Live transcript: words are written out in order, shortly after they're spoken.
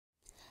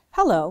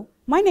Hello,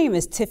 my name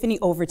is Tiffany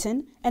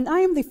Overton, and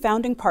I am the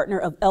founding partner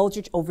of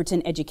Eldridge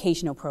Overton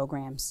Educational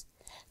Programs.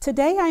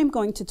 Today I am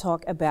going to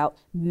talk about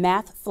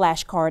math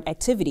flashcard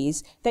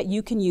activities that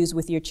you can use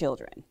with your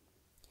children.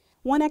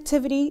 One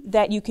activity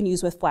that you can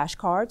use with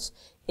flashcards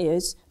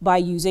is by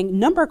using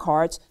number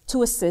cards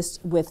to assist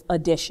with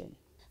addition.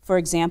 For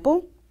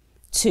example,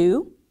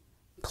 2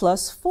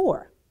 plus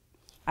 4.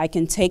 I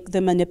can take the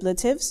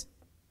manipulatives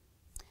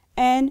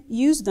and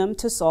use them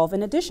to solve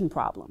an addition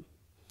problem.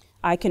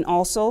 I can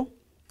also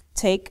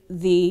take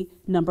the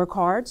number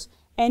cards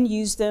and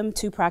use them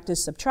to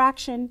practice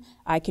subtraction.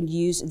 I can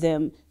use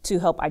them to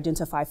help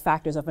identify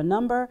factors of a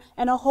number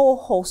and a whole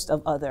host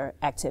of other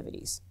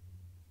activities.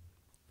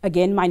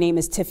 Again, my name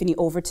is Tiffany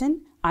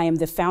Overton. I am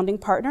the founding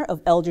partner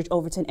of Eldridge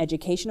Overton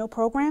Educational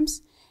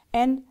Programs,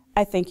 and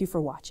I thank you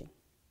for watching.